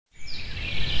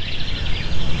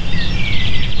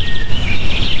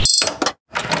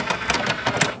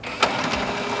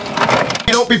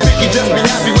don't be picky, just be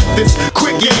happy with this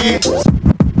quickie.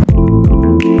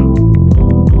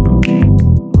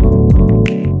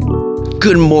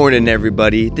 Good morning,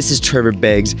 everybody. This is Trevor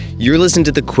Beggs. You're listening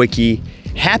to The Quickie.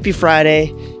 Happy Friday,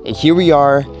 and here we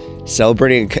are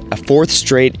celebrating a fourth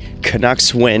straight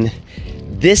Canucks win.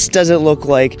 This doesn't look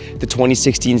like the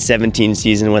 2016-17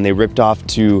 season when they ripped off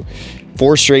to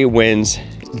 4 straight wins.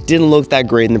 Didn't look that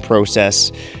great in the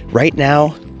process. Right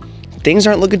now, things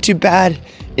aren't looking too bad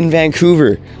in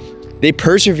Vancouver. They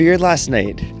persevered last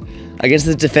night against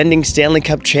the defending Stanley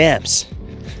Cup champs.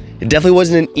 It definitely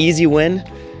wasn't an easy win.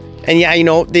 And yeah, you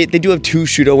know, they do have 2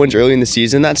 shootout wins early in the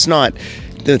season. That's not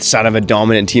the sign of a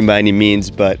dominant team by any means,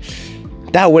 but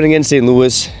that win against St.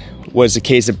 Louis was a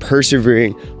case of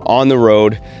persevering on the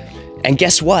road. And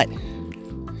guess what?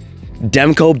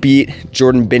 Demko beat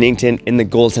Jordan Binnington in the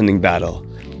goaltending battle.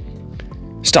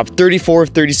 Stopped 34 of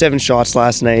 37 shots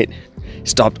last night.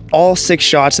 Stopped all 6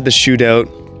 shots of the shootout.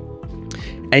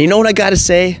 And you know what I gotta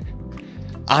say?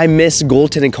 I miss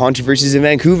goaltending controversies in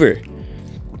Vancouver.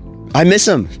 I miss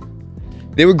them.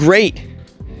 They were great.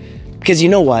 Because you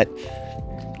know what?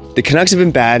 The Canucks have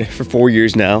been bad for 4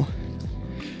 years now.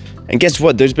 And guess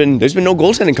what? There's been no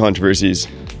goaltending controversies.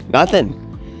 Nothing.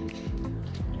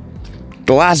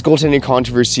 The last goaltending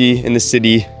controversy in the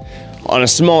city on a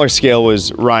smaller scale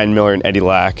was Ryan Miller and Eddie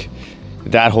Lack.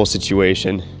 That whole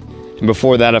situation. And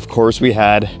before that, of course, we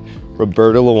had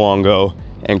Roberto Luongo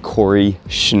and Corey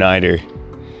Schneider.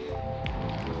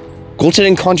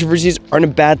 Goaltending controversies aren't a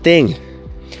bad thing.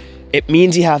 It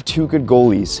means you have 2 good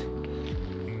goalies.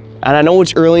 And I know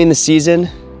it's early in the season,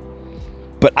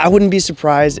 but I wouldn't be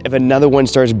surprised if another one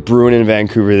starts brewing in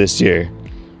Vancouver this year.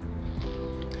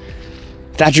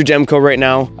 Thatcher Demko right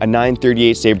now, a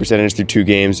 .938 save percentage through 2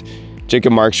 games.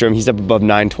 Jacob Markstrom, he's up above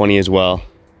 .920 as well.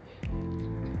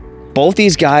 Both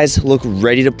these guys look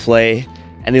ready to play,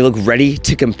 and they look ready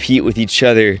to compete with each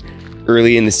other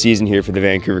early in the season here for the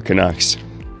Vancouver Canucks.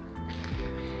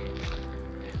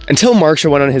 Until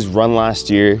Markstrom went on his run last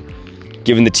year,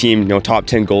 giving the team top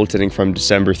 10 goaltending from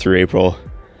December through April,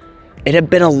 it had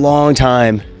been a long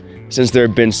time since there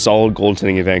had been solid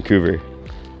goaltending in Vancouver.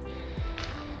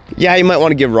 Yeah, you might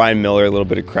want to give Ryan Miller a little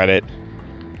bit of credit,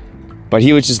 but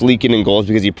he was just leaking in goals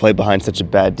because he played behind such a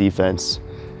bad defense.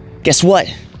 Guess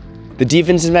what? The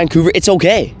defense in Vancouver, it's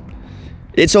okay.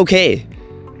 It's okay.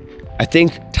 I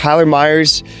think Tyler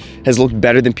Myers has looked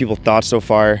better than people thought so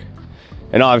far.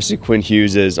 And obviously Quinn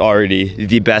Hughes is already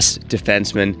the best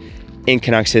defenseman in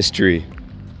Canucks history.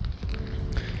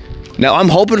 Now I'm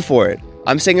hoping for it.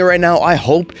 I'm saying it right now. I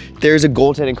hope there's a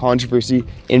goaltending controversy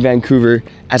in Vancouver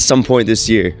at some point this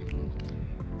year.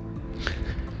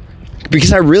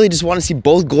 Because I really just want to see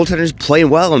both goaltenders playing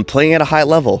well and playing at a high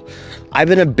level. I've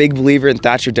been a big believer in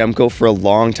Thatcher Demko for a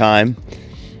long time.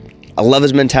 I love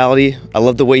his mentality. I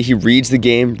love the way he reads the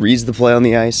game, reads the play on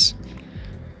the ice.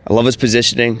 I love his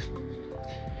positioning.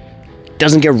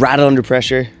 Doesn't get rattled under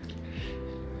pressure.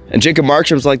 And Jacob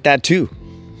Markstrom's like that too.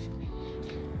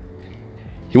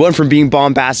 He went from being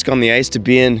bombastic on the ice to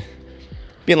being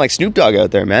like Snoop Dogg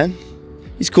out there, man.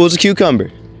 He's cool as a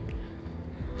cucumber.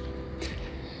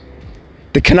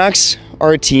 The Canucks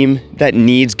are a team that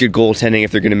needs good goaltending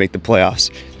if they're going to make the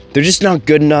playoffs. They're just not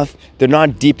good enough. They're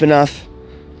not deep enough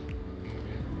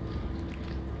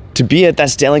to be at that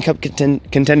Stanley Cup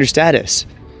contender status.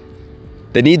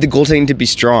 They need the goaltending to be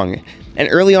strong. And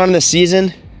early on in the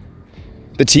season,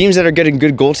 the teams that are getting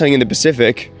good goaltending in the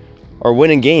Pacific are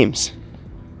winning games.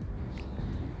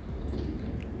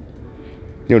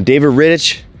 David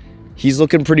Rittich, he's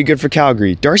looking pretty good for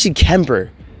Calgary. Darcy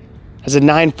Kemper has a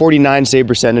 .949 save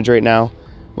percentage right now.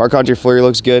 Marc-Andre Fleury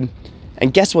looks good.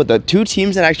 And guess what? The 2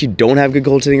 teams that actually don't have good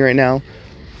goaltending right now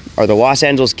are the Los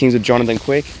Angeles Kings with Jonathan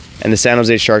Quick and the San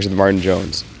Jose Sharks with Martin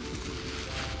Jones.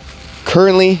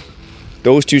 Currently,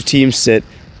 those 2 teams sit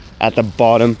at the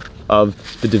bottom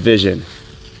of the division.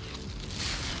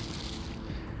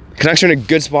 Canucks are in a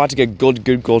good spot to get good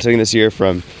goaltending this year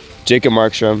from Jacob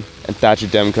Markstrom and Thatcher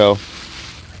Demko.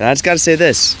 And I just got to say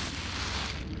this.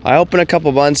 I hope in a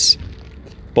couple months,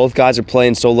 both guys are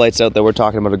playing so lights out that we're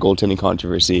talking about a goaltending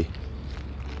controversy.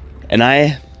 And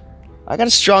I got a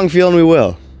strong feeling we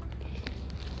will.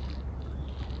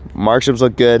 Markstrom's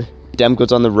look good.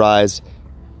 Demko's on the rise.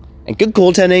 And good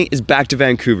goaltending is back to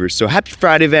Vancouver. So happy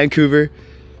Friday, Vancouver.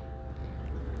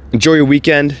 Enjoy your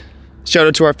weekend. Shout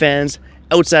out to our fans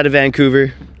outside of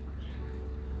Vancouver.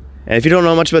 And if you don't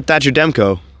know much about Thatcher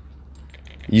Demko,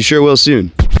 you sure will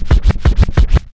soon.